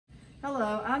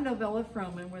Hello, I'm Novella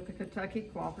Froman with the Kentucky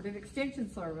Cooperative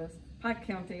Extension Service, Pike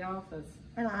County office.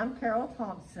 And I'm Carol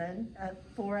Thompson, a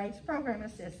 4-H program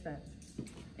assistant.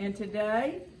 And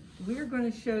today, we're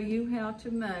going to show you how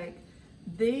to make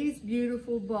these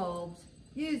beautiful bulbs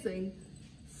using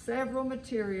several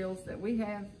materials that we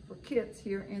have for kits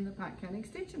here in the Pike County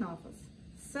Extension office.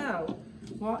 So,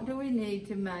 what do we need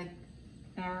to make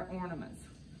our ornaments?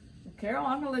 Well, Carol,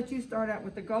 I'm going to let you start out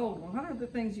with the gold one. What are the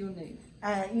things you'll need?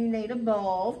 You need a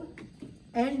bulb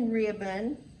and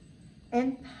ribbon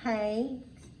and paint,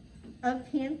 a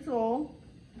pencil,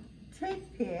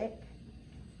 toothpick,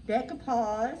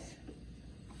 decoupage,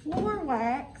 floor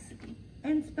wax,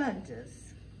 and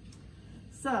sponges.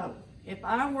 So, if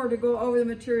I were to go over the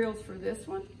materials for this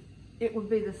one, it would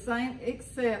be the same,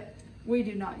 except we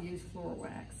do not use floor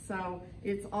wax. So,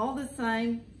 it's all the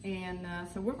same, and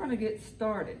so we're going to get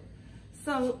started.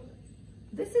 So,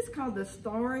 this is called the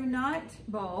Starry Night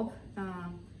Bulb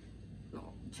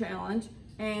Challenge,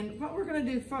 and what we're going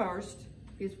to do first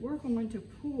is we're going to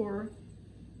pour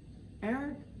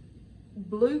our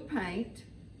blue paint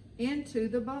into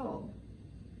the bulb.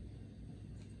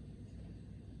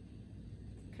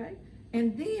 Okay,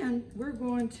 and then we're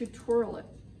going to twirl it.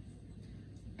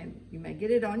 And you may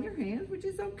get it on your hands, which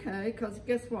is okay, because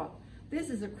guess what? This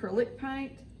is acrylic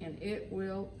paint and it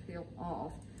will peel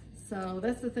off. So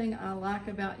that's the thing I like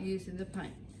about using the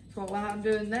paint. So while I'm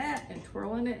doing that and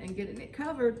twirling it and getting it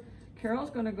covered, Carol's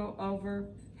gonna go over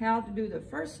how to do the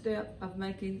first step of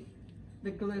making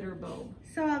the glitter bulb.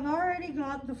 So I've already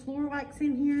got the floor wax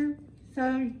in here.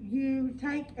 So you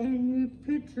take and you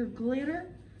put your glitter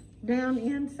down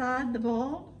inside the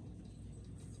bulb.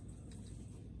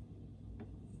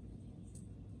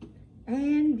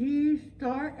 And you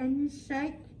start and you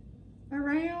shake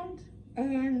around,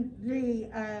 and the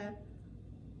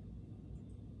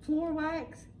floor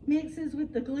wax mixes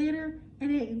with the glitter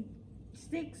and it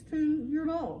sticks to your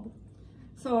bulb.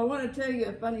 So I want to tell you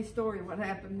a funny story of what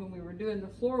happened when we were doing the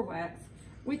floor wax.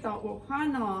 We thought, well, why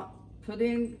not put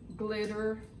in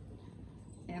glitter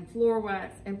and floor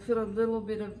wax and put a little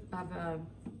bit of a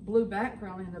blue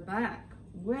background in the back.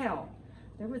 Well,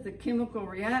 there was a chemical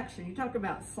reaction. You talk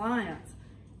about science.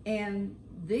 And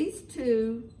these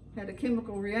two had a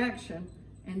chemical reaction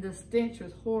and the stench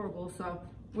was horrible. So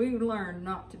we learned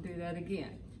not to do that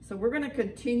again. So we're going to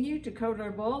continue to coat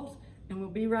our bulbs and we'll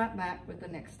be right back with the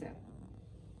next step.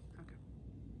 Okay.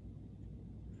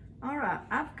 All right,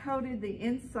 I've coated the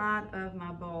inside of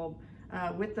my bulb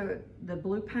with the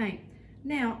blue paint.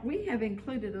 Now, we have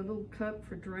included a little cup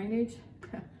for drainage.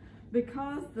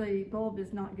 Because the bulb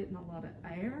is not getting a lot of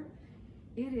air,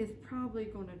 it is probably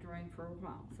going to drain for a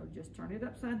while. So just turn it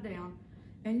upside down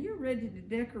and you're ready to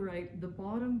decorate the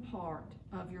bottom part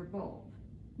of your bulb.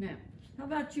 Now, how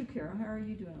about you, Carol? How are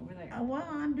you doing over there? Well,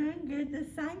 I'm doing good. The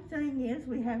same thing is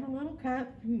we have a little cup.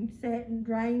 You set and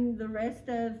drain the rest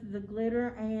of the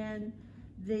glitter and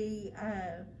the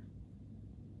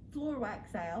floor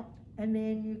wax out, and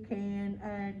then you can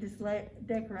just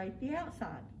decorate the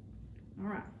outside. All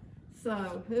right.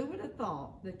 So who would have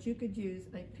thought that you could use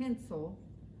a pencil,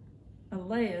 a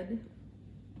lead,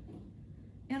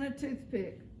 and a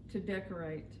toothpick to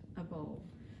decorate a bulb?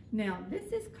 Now,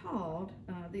 this is called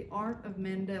the art of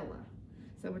Mandela.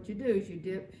 So what you do is you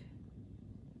dip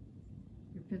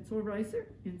your pencil eraser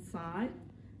inside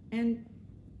and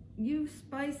you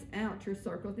space out your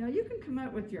circles. Now, you can come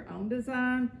up with your own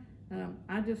design.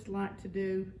 I just like to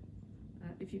do,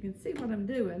 if you can see what I'm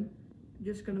doing, I'm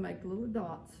just going to make little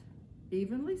dots,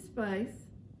 evenly spaced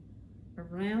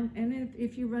around, and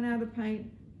if you run out of paint,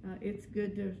 it's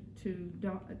good to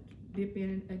dip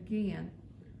in again,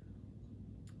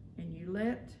 and you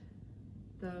let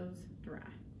those dry.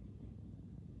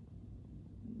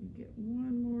 You get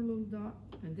one more little dot,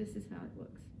 and this is how it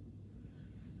looks.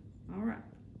 All right.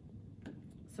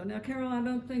 So now, Carol, I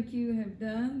don't think you have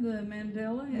done the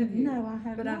mandala, have you? No, I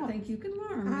have but not. But I think you can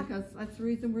learn because that's the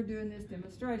reason we're doing this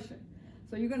demonstration.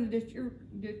 So you're going to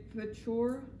put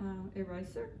your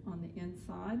eraser on the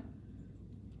inside.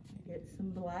 Get some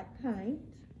black paint.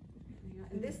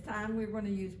 And this time we're going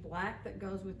to use black that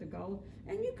goes with the gold.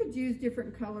 And you could use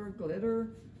different color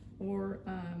glitter or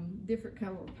different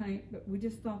color paint, but we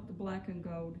just thought the black and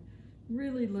gold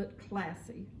really looked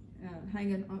classy.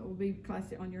 It will be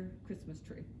classy on your Christmas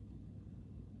tree.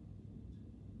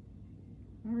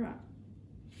 All right.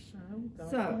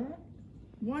 So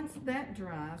once that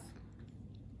dries,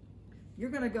 you're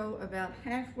going to go about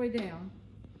halfway down.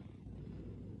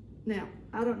 Now,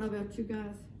 I don't know about you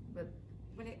guys, but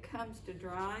when it comes to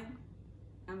drying,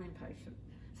 I'm impatient.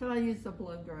 So I use a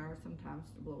blow dryer sometimes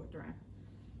to blow it dry.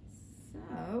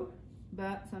 So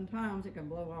but sometimes it can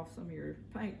blow off some of your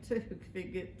paint too if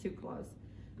it gets too close.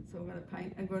 So I'm gonna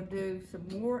paint, I'm gonna do some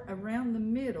more around the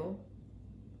middle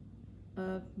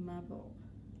of my bulb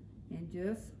and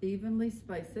just evenly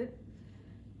space it.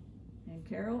 And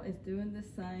Carol is doing the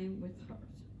same with hers.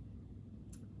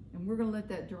 And we're gonna let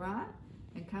that dry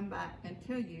and come back and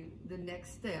tell you the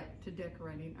next step to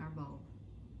decorating our bulb.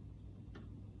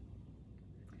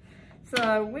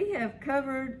 So we have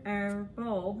covered our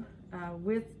bulb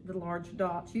with the large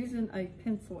dots using a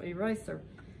pencil eraser.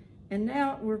 And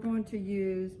now we're going to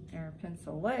use our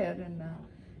pencil lead and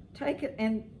take it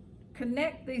and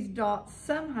connect these dots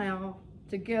somehow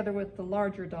together with the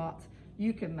larger dots.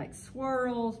 You can make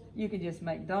swirls, you can just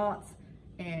make dots,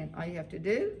 and all you have to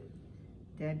do,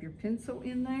 dab your pencil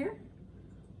in there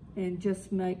and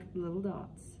just make little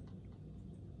dots.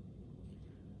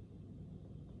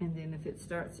 And then if it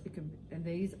starts, it can, and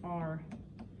these are,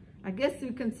 I guess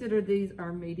you consider these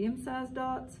are medium-sized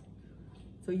dots.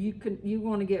 So you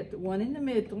want to get the one in the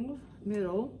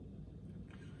middle,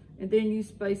 and then you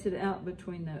space it out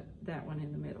between that one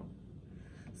in the middle.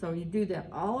 So you do that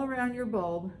all around your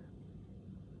bulb.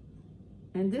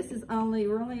 And this is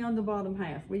we're only on the bottom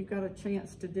half. We've got a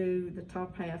chance to do the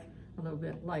top half a little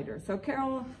bit later. So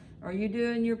Carol, are you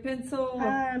doing your pencil?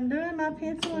 I'm doing my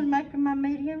pencil and making my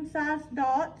medium-sized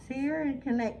dots here and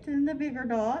connecting the bigger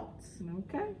dots.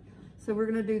 Okay, so we're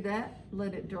gonna do that,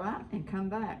 let it dry, and come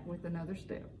back with another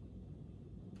step.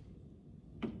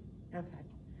 Okay,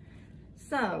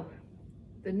 so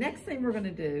the next thing we're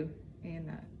gonna do, and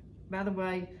by the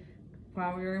way,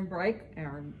 while we were in break,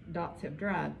 our dots have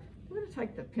dried. We're gonna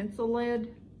take the pencil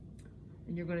lead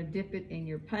and you're gonna dip it in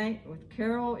your paint. With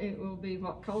Carol, it will be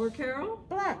what color, Carol?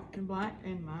 Black. And black,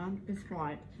 and mine is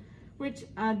white, which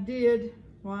I did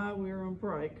while we were on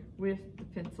break with the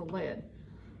pencil lead.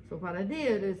 So what I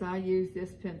did is I used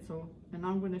this pencil, and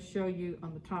I'm gonna show you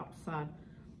on the top side,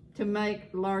 to make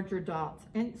larger dots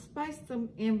and space them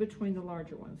in between the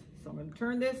larger ones. So I'm gonna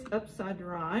turn this upside to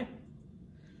right.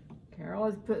 Carol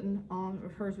is putting on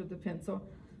hers with the pencil.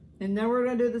 And now we're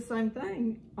gonna do the same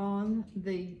thing on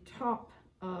the top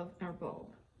of our bulb,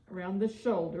 around the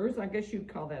shoulders. I guess you'd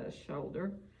call that a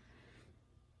shoulder.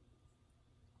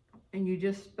 And you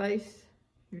just space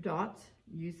your dots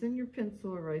using your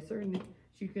pencil eraser. And as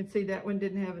you can see, that one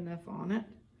didn't have enough on it.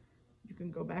 You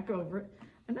can go back over it.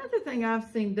 Another thing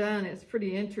I've seen done, it's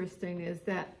pretty interesting, is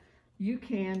that you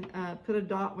can put a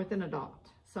dot within a dot.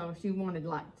 So if you wanted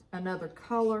like another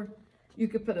color, you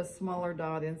could put a smaller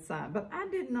dot inside. But I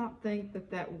did not think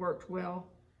that that worked well,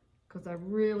 because I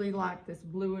really like this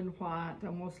blue and white,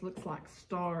 almost looks like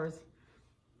stars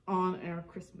on our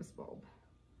Christmas bulb.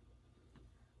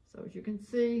 So as you can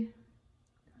see,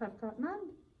 I've got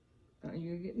mine.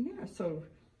 You're getting there. So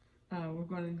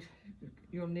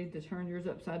you'll need to turn yours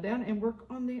upside down and work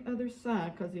on the other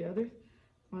side, because the other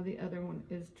one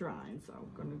is drying. So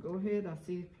I'm going to go ahead. I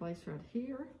see a place right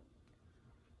here.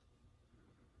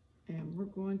 And we're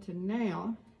going to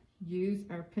now use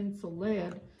our pencil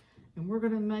lead, and we're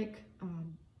going to make,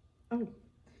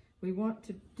 we want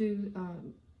to do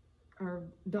our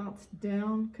dots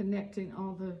down, connecting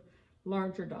all the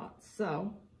larger dots.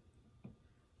 So,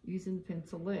 using the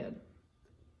pencil lead.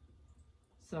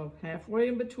 So, halfway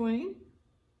in between,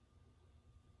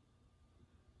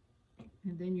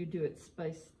 and then you do it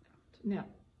spaced out. Now,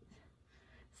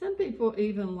 some people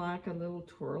even like a little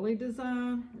twirly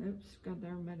design. Oops, got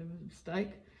there, made a mistake.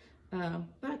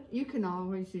 But you can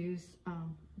always use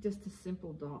just a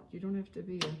simple dot. You don't have to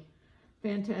be a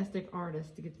fantastic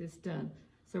artist to get this done.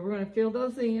 So we're going to fill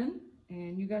those in.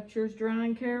 And you got yours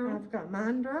drying, Carol? I've got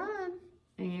mine drying.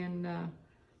 And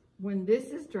when this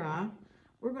is dry,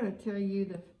 we're going to tell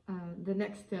you the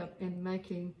next step in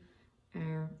making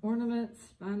our ornaments.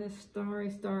 Mine is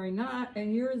Starry, Starry Night,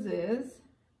 and yours is?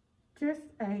 Just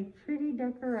a pretty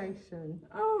decoration.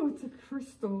 Oh, it's a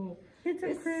crystal. It's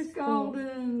a crystal.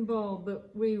 Golden bulb,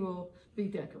 but we will be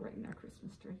decorating our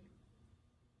Christmas tree.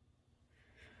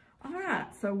 All right,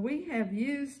 so we have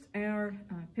used our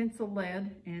pencil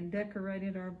lead and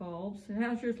decorated our bulbs. And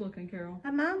how's yours looking, Carol?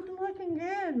 Mine's looking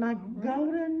good. My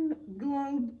golden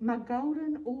globe, my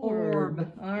golden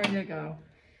orb. There you go.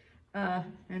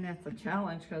 And that's a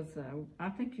challenge, because I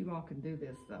think you all can do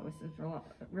this, though. This is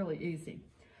really easy.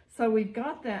 So we've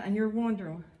got that, and you're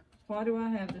wondering, why do I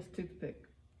have this toothpick?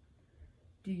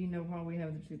 Do you know why we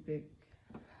have the toothpick?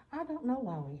 I don't know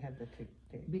why we have the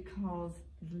toothpick. Because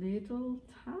little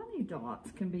tiny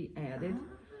dots can be added.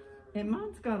 And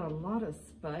mine's got a lot of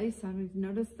space. I mean,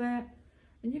 notice that?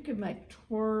 And you can make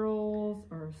twirls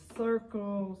or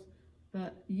circles,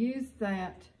 but use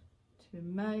that to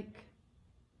make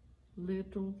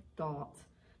little dots.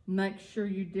 Make sure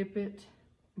you dip it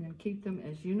and keep them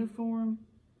as uniform.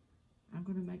 I'm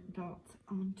going to make dots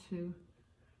onto,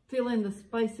 fill in the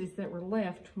spaces that were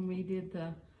left when we did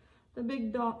the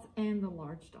big dots and the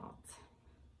large dots.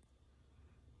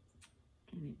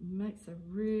 And it makes a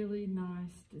really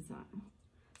nice design.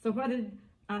 So what did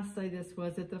I say this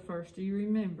was at the first? Do you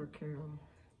remember, Carol?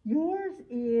 Yours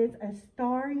is a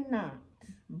starry night.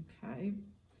 Okay.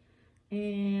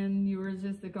 And yours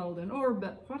is the golden orb,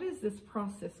 but what is this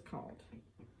process called?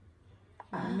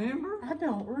 Remember? I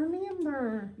don't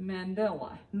remember.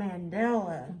 Mandala.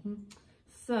 Mandala.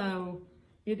 So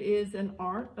it is an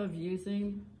art of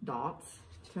using dots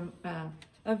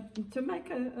to make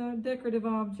a decorative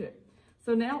object.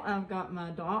 So now I've got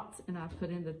my dots and I've put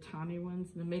in the tiny ones,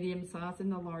 the medium size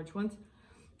and the large ones.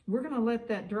 We're going to let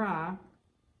that dry,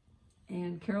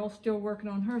 and Carol's still working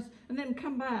on hers, and then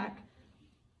come back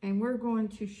and we're going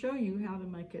to show you how to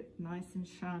make it nice and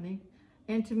shiny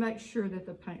and to make sure that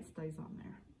the paint stays on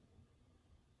there.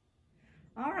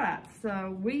 All right,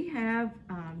 so we have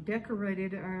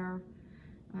decorated our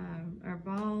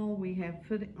ball. We have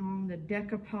put on the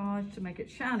decoupage to make it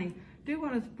shiny. Do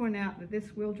want to point out that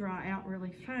this will dry out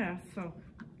really fast, so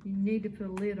you need to put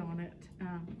a lid on it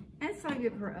and save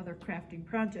it for other crafting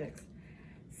projects.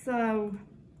 So,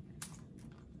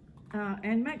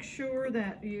 and make sure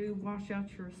that you wash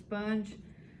out your sponge,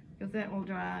 because that will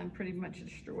dry and pretty much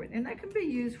destroy it. And that can be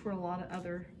used for a lot of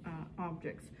other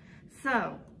objects.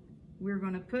 So, we're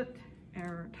going to put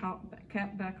our top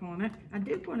cap back on it. I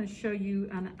did want to show you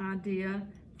an idea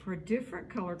for a different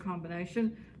color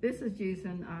combination. This is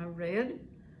using red,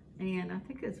 and I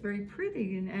think it's very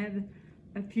pretty, and add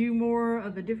a few more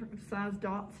of the different size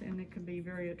dots and it can be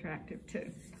very attractive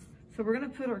too. So we're going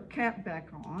to put our cap back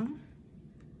on,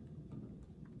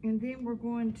 and then we're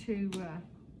going to,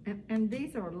 and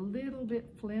these are a little bit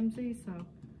flimsy, so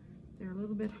they're a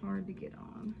little bit hard to get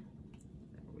on.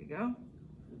 There we go.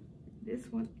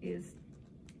 This one is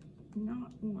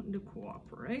not wanting to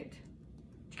cooperate.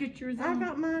 Did you get yours on? I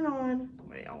got mine on.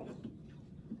 Well,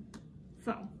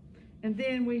 so, and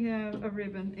then we have a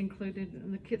ribbon included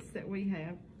in the kits that we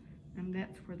have, and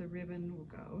that's where the ribbon will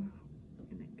go,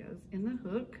 and it goes in the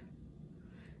hook.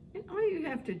 And all you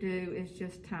have to do is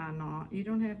just tie a knot. You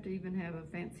don't have to even have a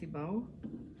fancy bow,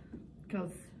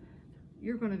 because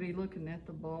you're going to be looking at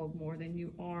the bulb more than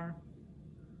you are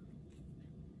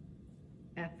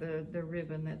at the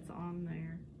ribbon that's on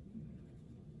there.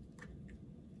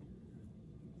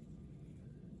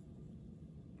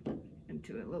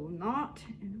 Into a little knot,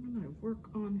 and I'm going to work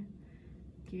on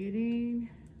getting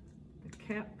the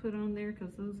cap put on there,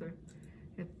 because those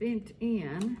have bent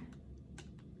in.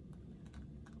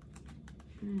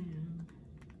 And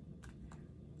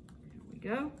there we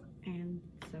go. And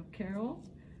so Carol,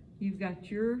 you've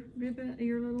got your ribbon,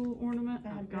 your little ornament.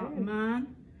 I've got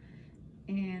mine.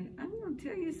 And I'm going to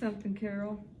tell you something,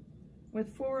 Carol.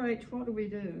 With 4-H, what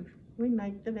do? We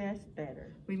make the best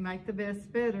better. We make the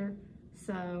best better.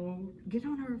 So get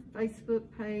on our Facebook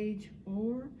page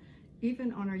or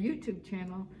even on our YouTube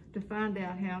channel to find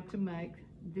out how to make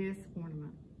this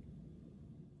ornament.